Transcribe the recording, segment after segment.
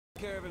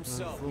care of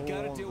himself. We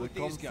gotta deal with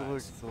these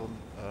guys.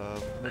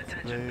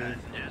 Attention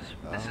passengers,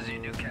 this is your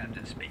new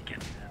captain speaking.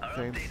 Our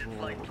updated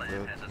flight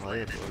plan has us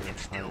landed in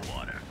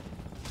Stillwater.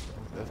 Ich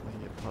muss erstmal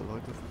hier ein paar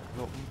Leute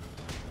kloppen.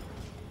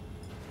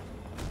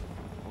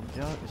 Und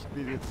ja, ich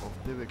spiele jetzt auf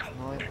Direct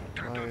 9,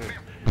 weil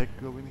Back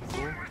glaube ich nicht so.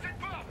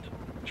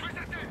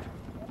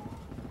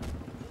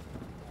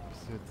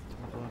 Bis jetzt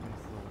tut er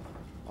nicht so.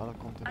 Ah, da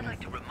kommt der I'd like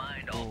to nächste.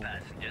 remind all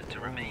passengers to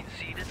remain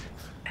seated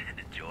and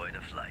enjoy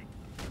the flight.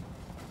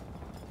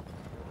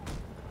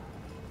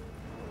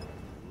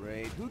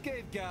 Raid, who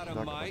gave God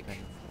a mic?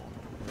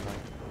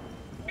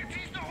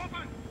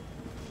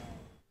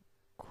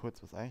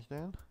 Kurz was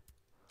einstellen.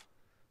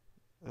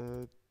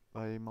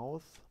 Bei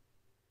Maus.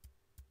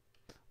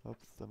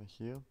 Ups, dann nicht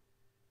hier.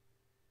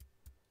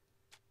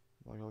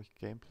 War glaube ich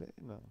Gameplay,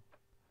 ne?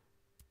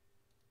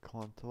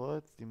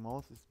 Controls, die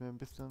Maus ist mir ein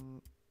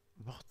bisschen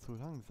noch zu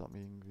langsam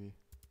irgendwie.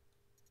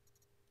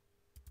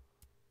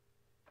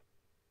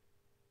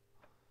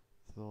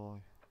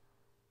 So.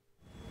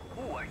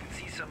 Oh, I can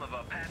see some of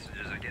our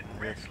passengers are getting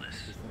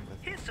restless.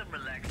 Here's some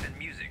relaxing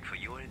music for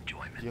your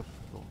enjoyment. Yep,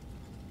 so.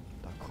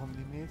 Da kommen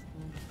die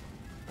nächsten.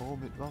 Oh,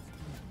 mit Waffen.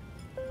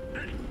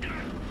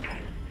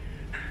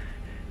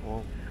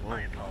 Oh, oh.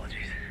 My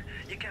apologies.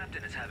 Your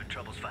captain is having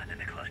troubles finding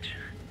the clutch.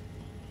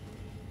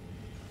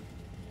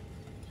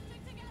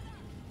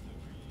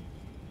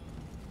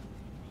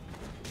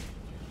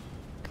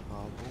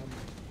 Warum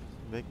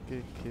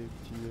weggekillt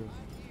hier?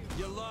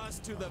 You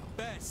lost to the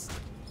best.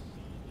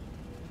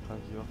 Kann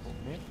ich die Waffe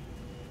aufnehmen?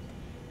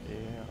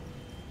 Ja.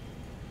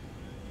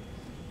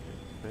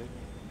 Weg.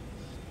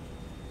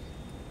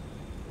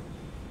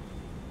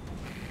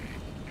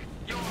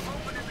 Yo, I'm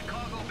opening the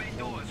cargo bay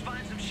doors.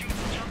 Find some chutes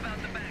and jump out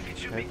the back. It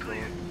should be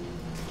clear.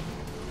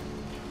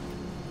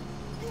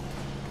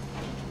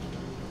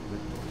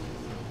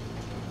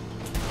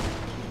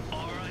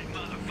 All right,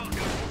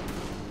 motherfucker.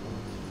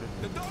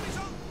 The door is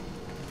open.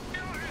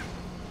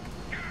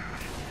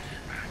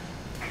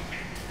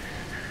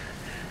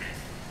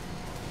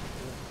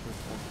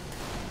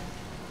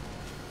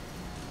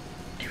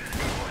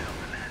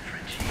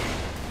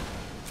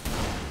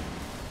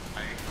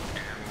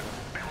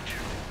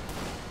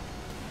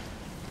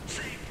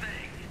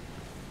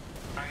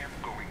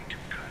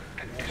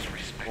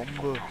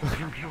 Bombe.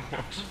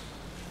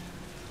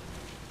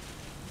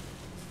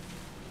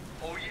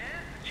 Oh yeah?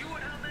 You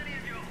and how many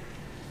of you?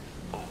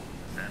 Oh,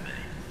 that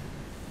many.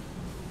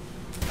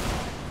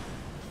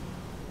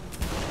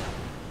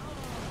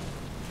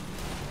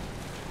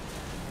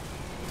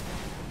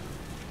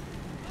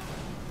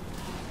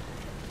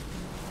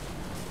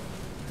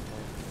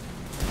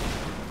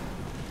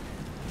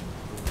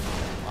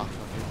 Ach,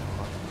 da geht es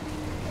mal.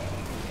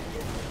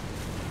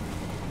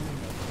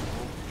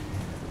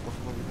 Muss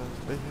mal wieder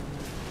ins Becken.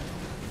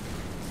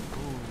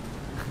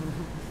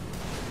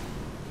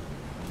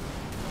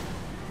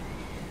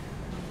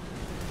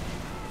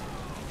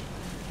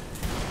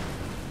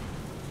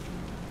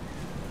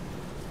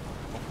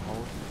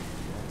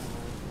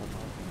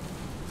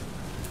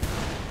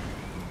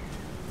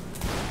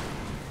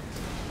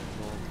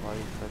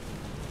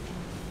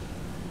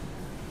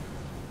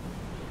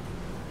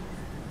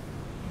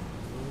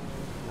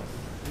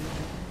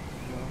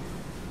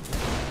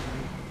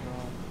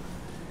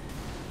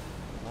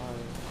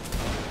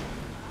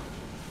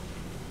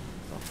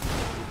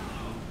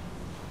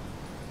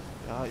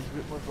 Ja, ich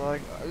würde mal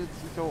sagen, alle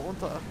Zuschauer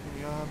unter 18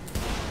 Jahren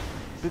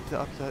bitte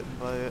abschalten,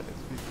 weil es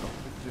wird noch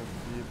ein bisschen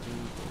viel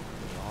Blut.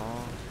 Ja,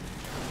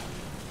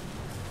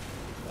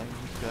 ist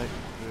eigentlich nicht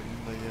geeignet für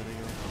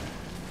Minderjährige.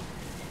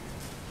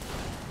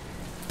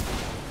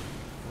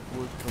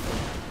 Obwohl es kommt ein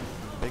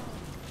bisschen weg.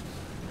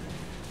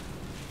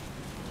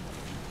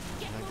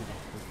 Ja, genau,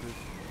 wirklich.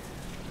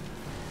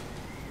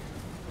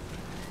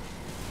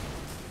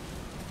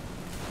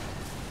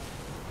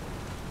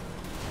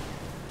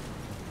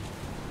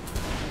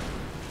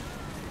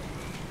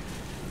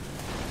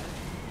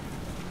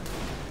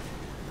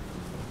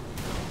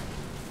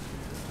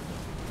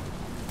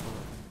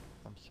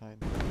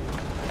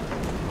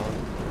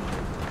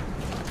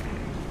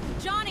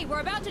 Johnny, we're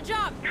about to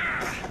jump!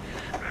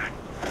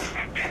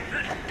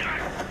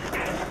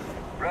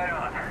 Right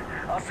on.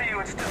 I'll see you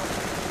in Stillwater.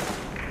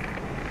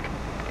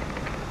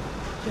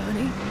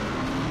 Johnny?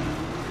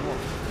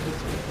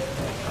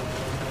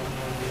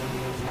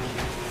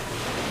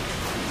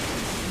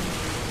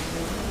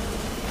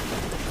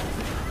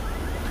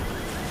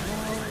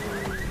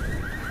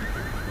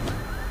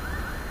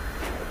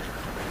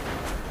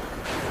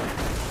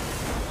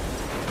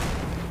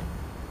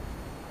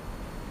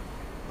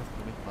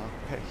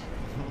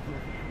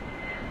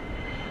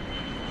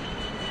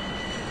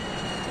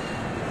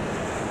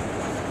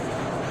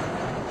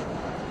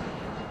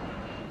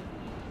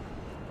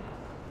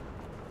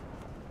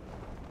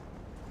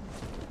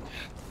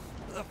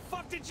 Where the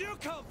fuck did you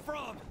come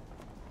from?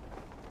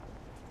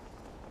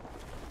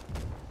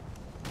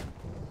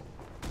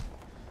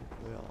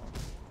 Ja,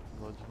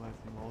 sollte ich mal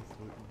jetzt nicht mehr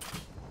ausdrücken.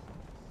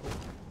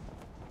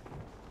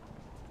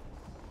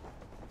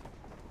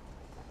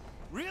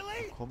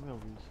 Really? Komm ja,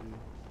 wie ich will.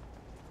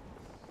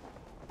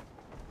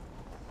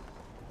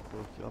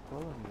 doch die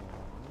abballern, ja, ne?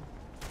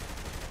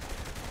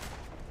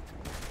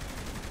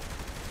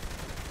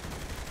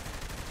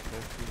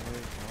 Sehr viel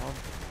Geld haben.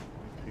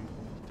 Wir kriegen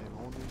nicht den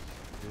auch nicht.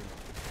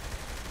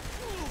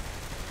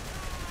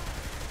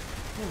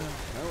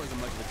 That wasn't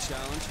much of a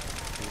challenge.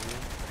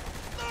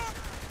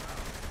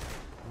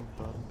 Und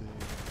dann den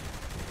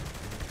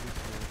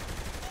Schlüssel.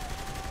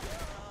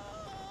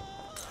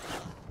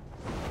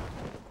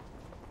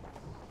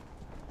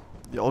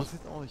 Die Autos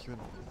sieht auch nicht schön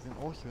aus. Die sehen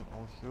auch schön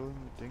aus. Schön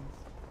mit Dings.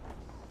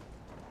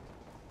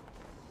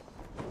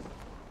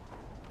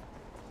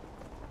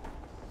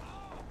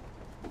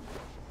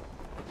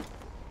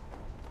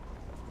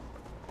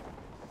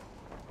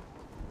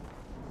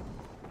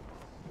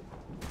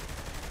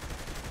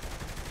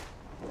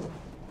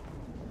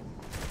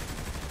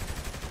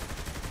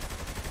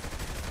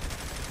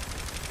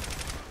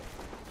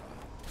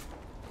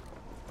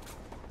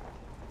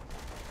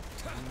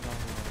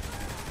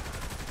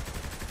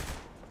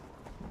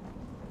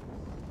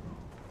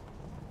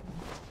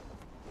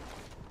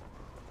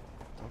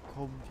 Da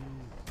kommen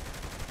die.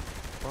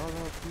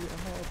 Ballert die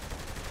ab.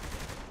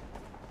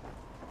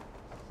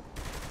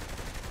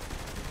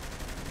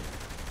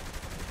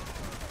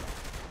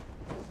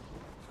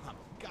 I'm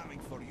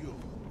coming for you.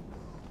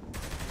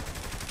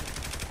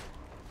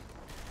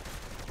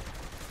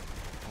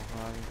 Auch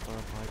mal eigentlich bei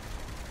der Pipe.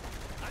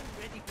 I'm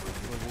ready for you.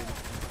 Überlebe ich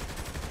nicht.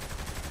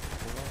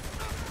 Oder?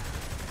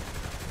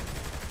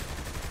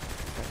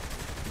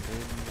 Die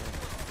Leben hier.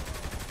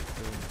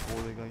 Den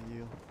Vorleger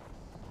hier.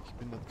 Ich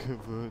bin das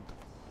gewöhnt.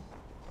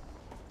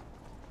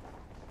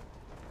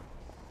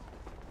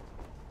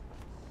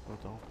 Ich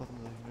sollte aufpassen,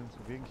 dass ich nirgends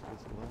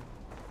gegenstoße, oder?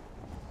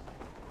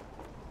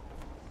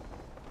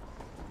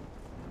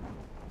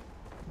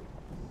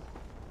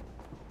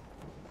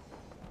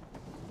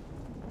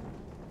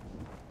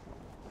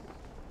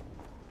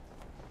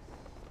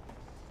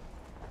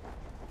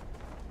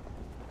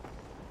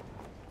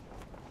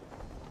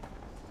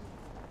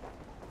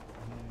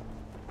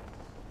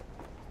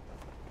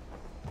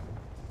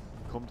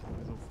 Kommt es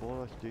mir so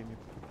vor, da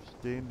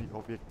stehen die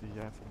Objekte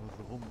hier einfach nur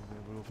so rum in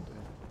der Luft, ey.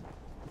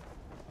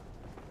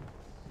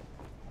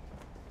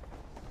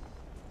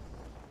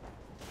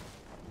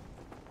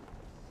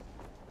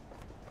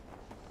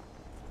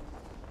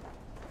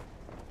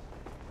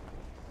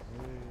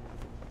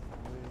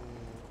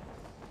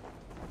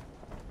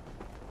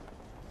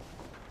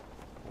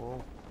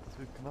 Wow, das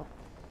wird knapp.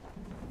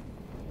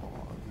 Oh,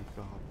 Glück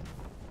gehabt.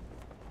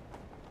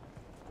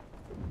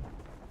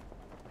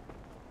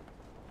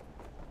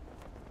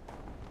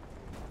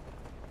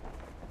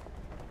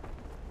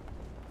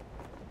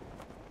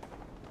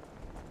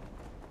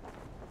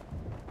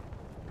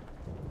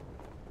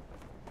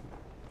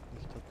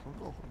 Das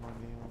kommt auch immer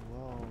näher,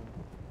 wow.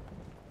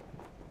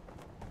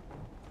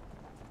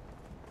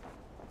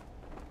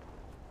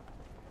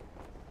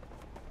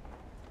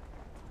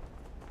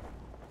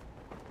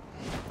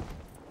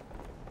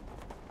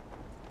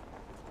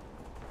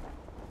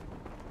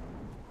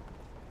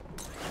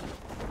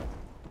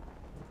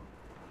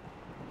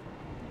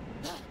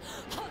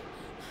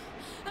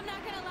 I'm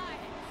not gonna lie.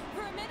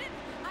 For a minute,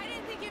 I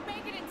didn't think you'd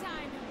make it in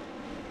time.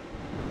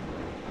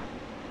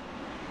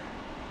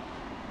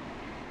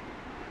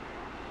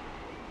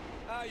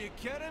 Are you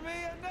kidding me?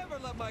 I never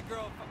let my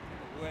girl.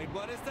 Wait,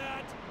 what is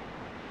that?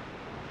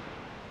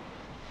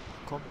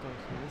 Kommt gleich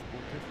hier, das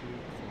Boot geflogen.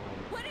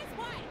 What is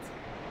what?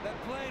 That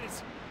plane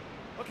is.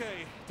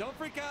 Okay, don't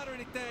freak out or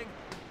anything.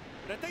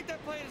 But I think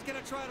that plane is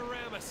gonna try to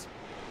ram us.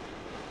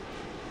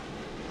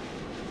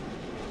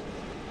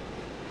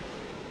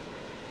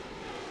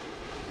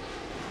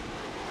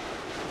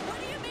 What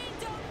do you mean,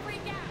 don't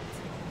freak out?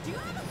 Do you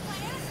have a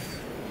plan?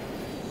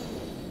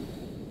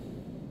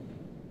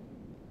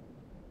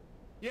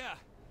 Yeah.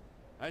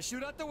 I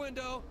shoot out the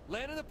window,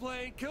 land in the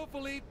plane, kill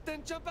Philippe,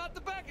 then jump out the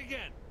back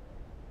again.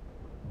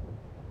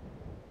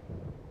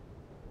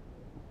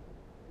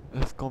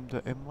 Es kommt ja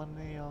immer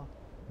näher.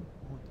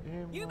 Und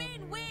immer You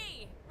mean näher.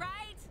 we,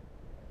 right?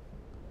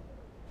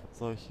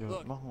 Soll ich hier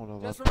Look, machen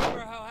oder was? just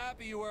remember how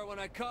happy you were when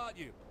I caught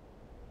you.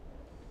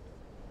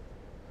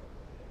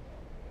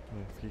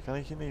 Nee, viel kann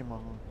ich hier nicht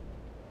machen.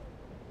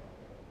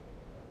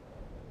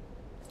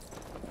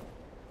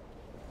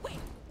 Wait,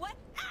 what?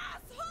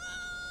 Asshole!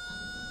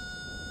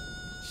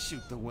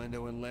 Shoot the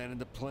window and land in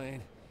the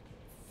plane.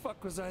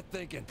 Fuck was I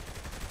thinking?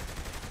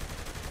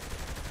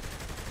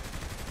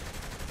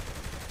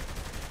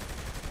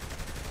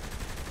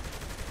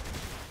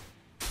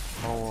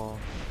 Aua.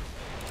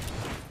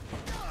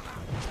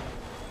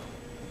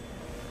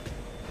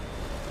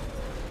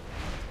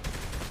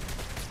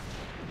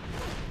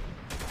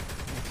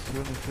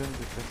 Schöne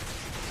Filmsequenz.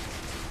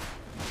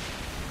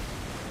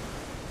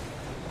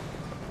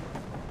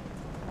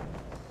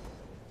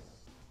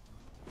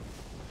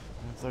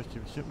 Jetzt soll ich die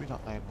bestimmt wieder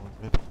einholen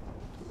mit.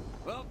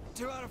 Well,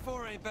 2 out of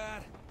 4 ain't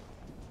bad.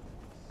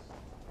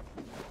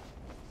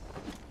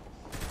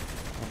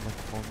 Und dann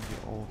kommen die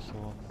auch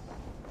schon.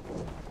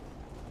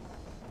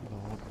 Da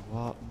unten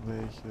warten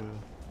welche.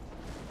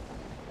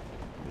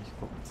 Ich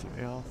komme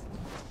zuerst.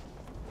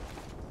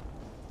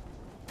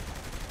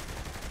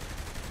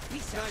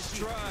 Nice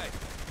try.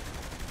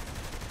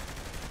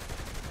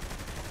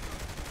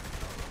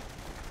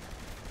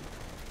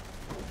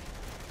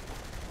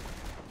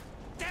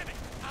 Damn it!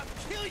 I'll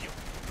kill you!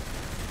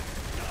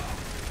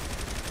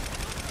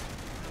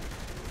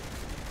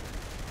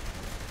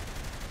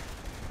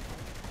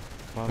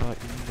 Baller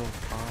ihn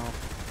doch ab.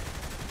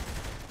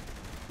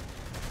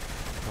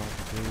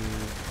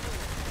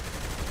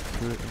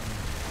 Töten.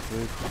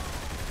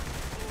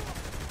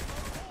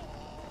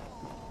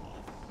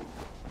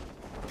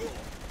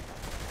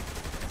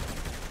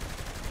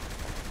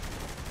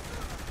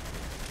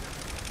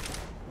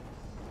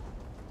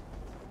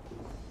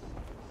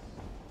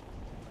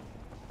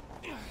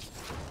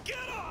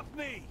 Get off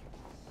me!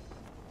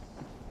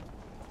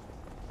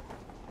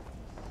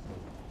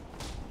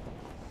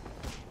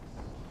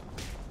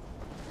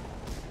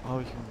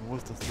 Habe ich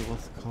gewusst, dass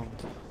sowas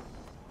kommt.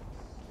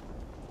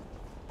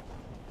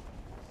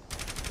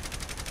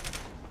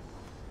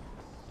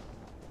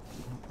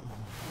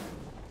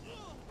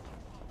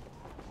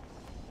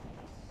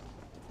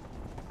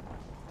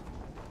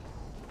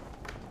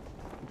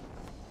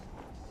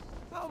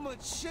 How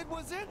much shit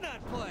was in that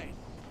plane?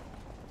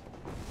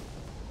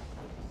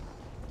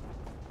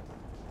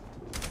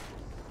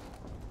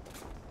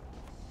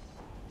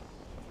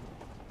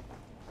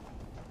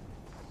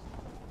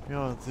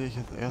 Ja, dann sehe ich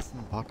jetzt erst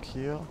einen Bug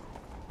hier.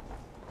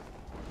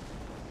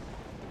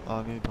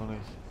 Ah, nee, doch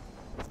nicht.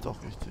 Ist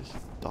doch richtig.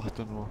 Ich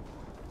dachte nur.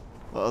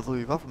 Also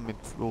die Waffen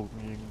mitflogen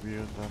irgendwie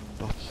und dann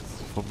dachte ich,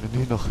 das ist vom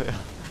Menü nachher.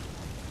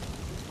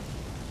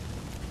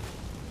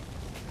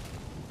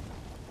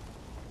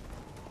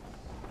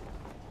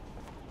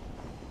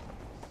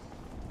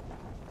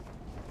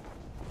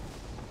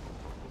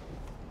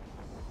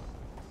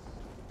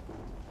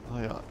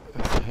 Naja,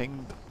 es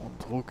hängt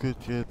und ruckelt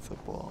jetzt,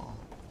 aber...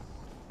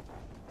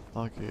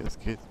 Okay, es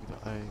geht wieder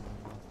einigermaßen.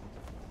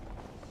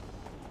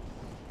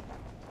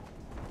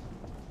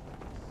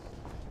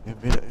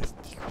 Entweder ist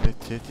die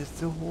Qualität jetzt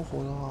so hoch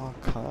oder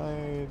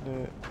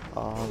keine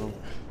Ahnung.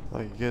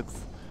 Weil jetzt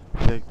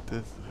leckt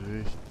es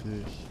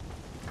richtig.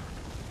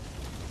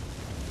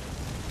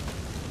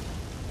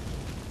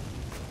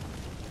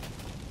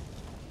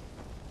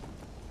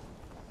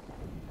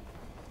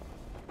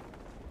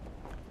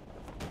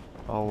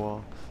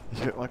 Aua. Ich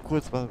werde mal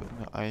kurz was in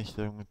der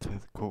Einstellungen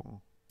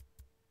gucken.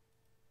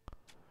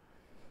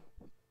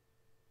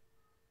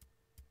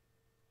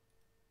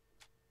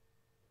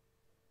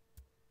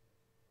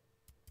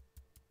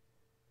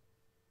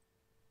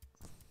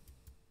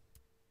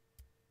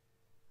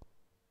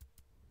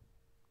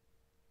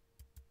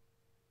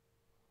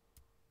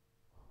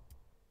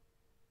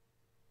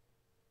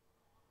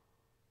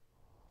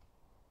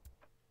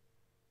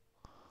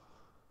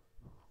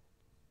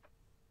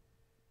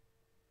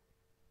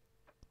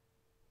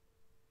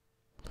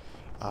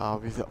 Ah,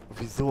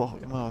 wieso auch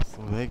immer das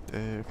so leckt,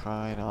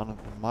 keine Ahnung.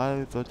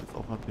 Normal sollte es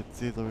auf meinem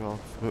PC sogar auf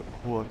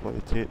hoher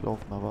Qualität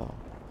laufen, aber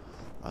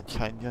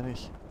anscheinend ja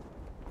nicht.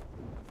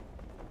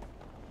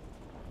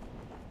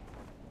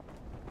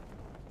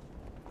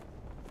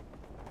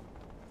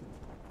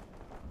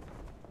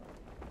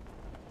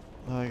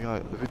 Na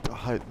egal,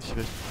 wird halt nicht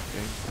schlechtes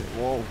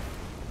Gameplay. Wow.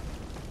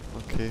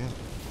 Okay.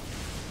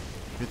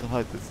 Wird dann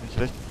halt jetzt nicht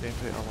schlechtes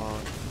Gameplay, aber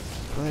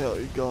naja,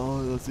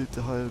 egal, da seht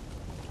ihr halt,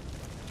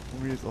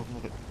 wie es auf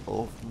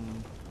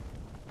dem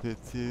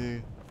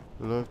PC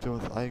läuft, ja,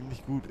 was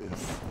eigentlich gut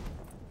ist.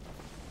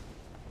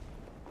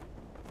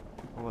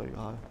 Aber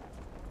egal.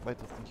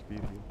 Weiter zum Spiel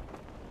hier.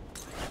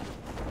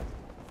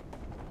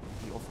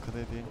 Wie oft kann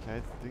er den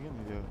kleinsten Dingen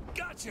hier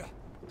Gotcha!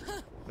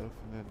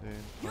 öffnen,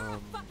 den You're a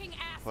fucking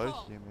asshole!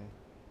 Fallschirm, ey.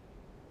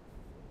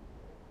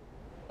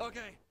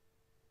 Okay.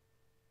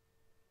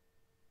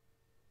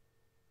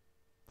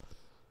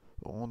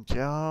 Und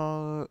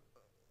ja,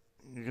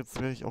 jetzt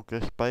werde ich auch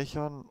gleich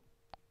speichern.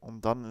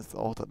 Und dann ist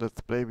auch das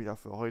Let's Play wieder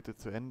für heute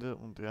zu Ende.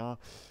 Und ja,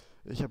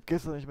 ich habe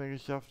gestern nicht mehr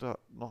geschafft, da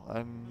noch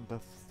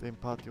den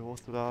Part hier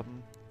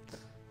hochzuladen,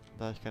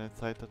 da ich keine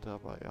Zeit hatte,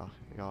 aber ja,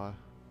 egal.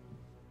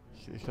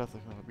 Ich lasse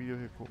euch noch ein Video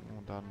hier gucken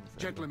und dann...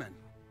 Gentlemen,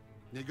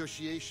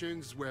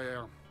 negotiations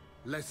were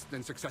less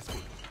than successful.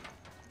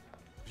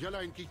 Viola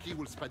and Kiki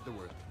will spread the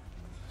word.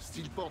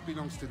 Steelport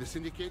belongs to the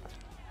Syndicate,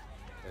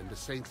 and the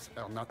Saints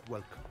are not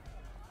welcome.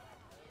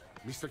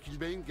 Mr.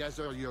 Kilbane,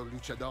 gather your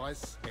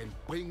luchadores and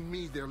bring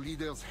me their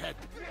leader's head.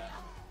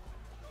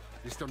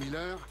 Mr.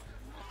 Miller,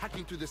 hack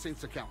into the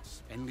Saints'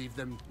 accounts and leave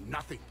them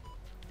nothing.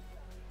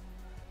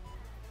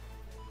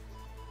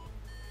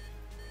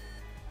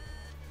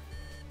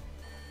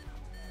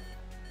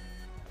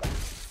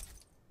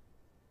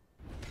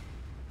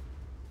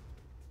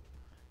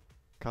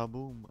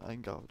 Kaboom,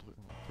 Eingabe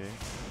drücken, okay.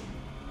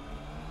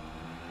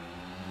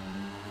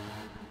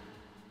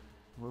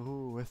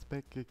 Wuhu,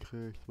 Respekt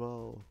gekriegt,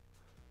 wow.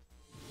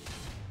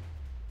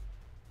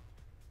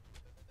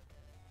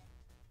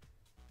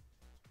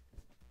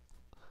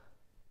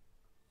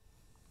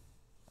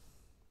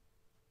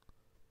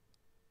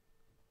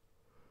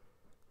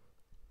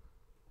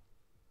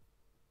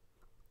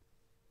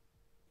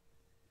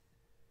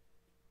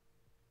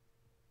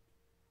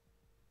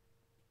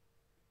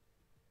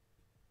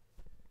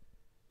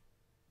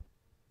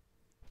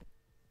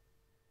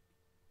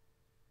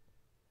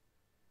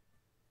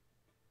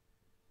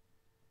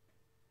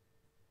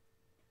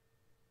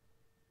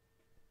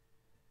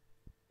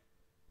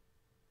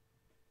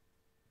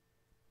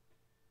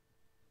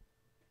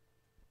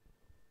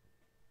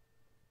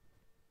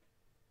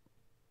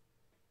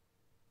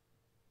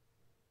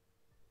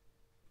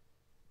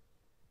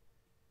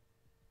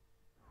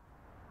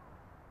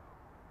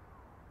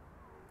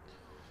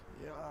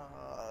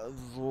 Ja,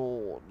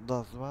 so,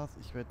 das war's.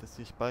 Ich werde das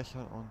hier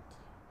speichern und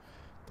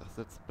das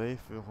Let's Play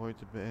für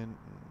heute beenden.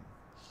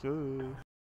 Tschüss.